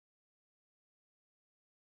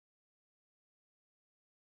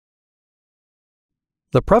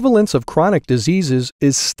The prevalence of chronic diseases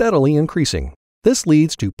is steadily increasing. This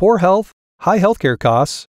leads to poor health, high healthcare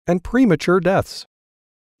costs, and premature deaths.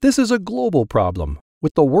 This is a global problem,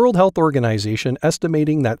 with the World Health Organization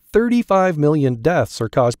estimating that 35 million deaths are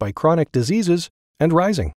caused by chronic diseases and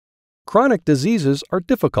rising. Chronic diseases are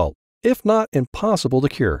difficult, if not impossible to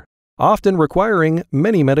cure, often requiring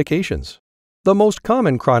many medications. The most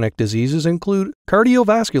common chronic diseases include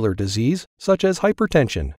cardiovascular disease, such as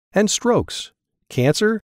hypertension, and strokes,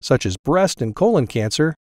 cancer, such as breast and colon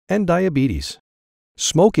cancer, and diabetes.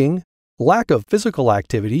 Smoking, lack of physical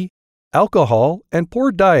activity, alcohol, and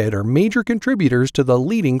poor diet are major contributors to the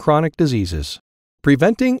leading chronic diseases.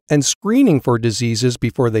 Preventing and screening for diseases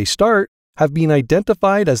before they start have been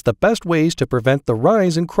identified as the best ways to prevent the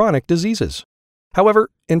rise in chronic diseases. However,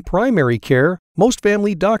 in primary care, most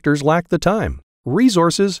family doctors lack the time,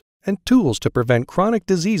 resources, and tools to prevent chronic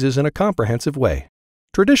diseases in a comprehensive way.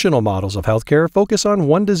 Traditional models of healthcare focus on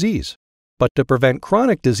one disease, but to prevent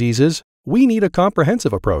chronic diseases, we need a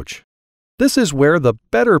comprehensive approach. This is where the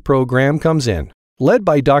BETTER program comes in, led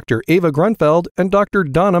by Dr. Eva Grunfeld and Dr.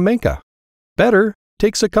 Donna Menka. BETTER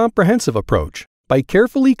takes a comprehensive approach by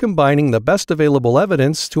carefully combining the best available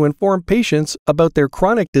evidence to inform patients about their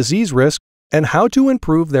chronic disease risk and how to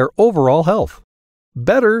improve their overall health.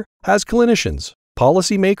 BETTER has clinicians,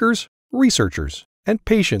 policymakers, researchers, and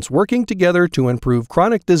patients working together to improve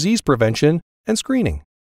chronic disease prevention and screening.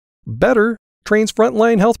 BETTER trains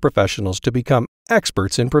frontline health professionals to become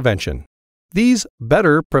experts in prevention. These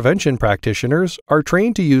BETTER prevention practitioners are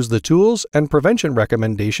trained to use the tools and prevention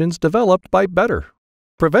recommendations developed by BETTER.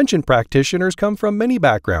 Prevention practitioners come from many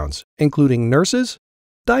backgrounds, including nurses,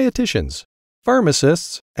 dietitians,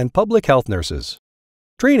 pharmacists, and public health nurses.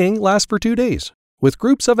 Training lasts for 2 days, with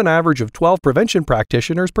groups of an average of 12 prevention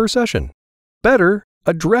practitioners per session. BETTER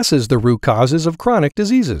addresses the root causes of chronic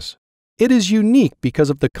diseases. It is unique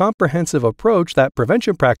because of the comprehensive approach that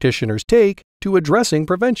prevention practitioners take to addressing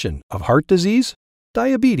prevention of heart disease,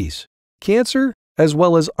 diabetes, cancer, as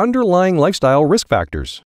well as underlying lifestyle risk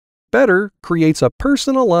factors. BETTER creates a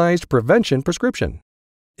personalized prevention prescription.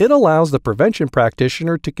 It allows the prevention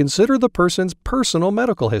practitioner to consider the person's personal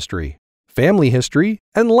medical history, family history,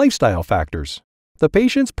 and lifestyle factors. The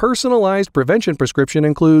patient's personalized prevention prescription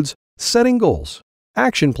includes setting goals,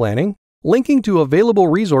 action planning, linking to available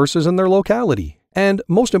resources in their locality, and,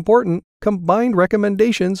 most important, combined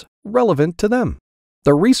recommendations relevant to them.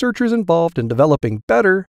 The researchers involved in developing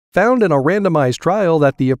BETTER found in a randomized trial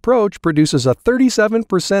that the approach produces a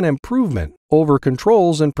 37% improvement over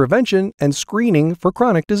controls in prevention and screening for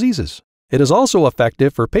chronic diseases. It is also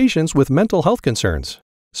effective for patients with mental health concerns.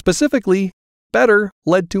 Specifically, BETTER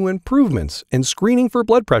led to improvements in screening for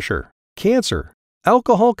blood pressure, cancer,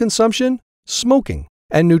 alcohol consumption, smoking,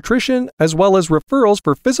 and nutrition, as well as referrals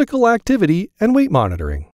for physical activity and weight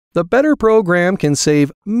monitoring. The BETTER program can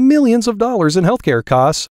save millions of dollars in healthcare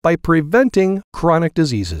costs by preventing chronic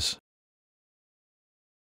diseases.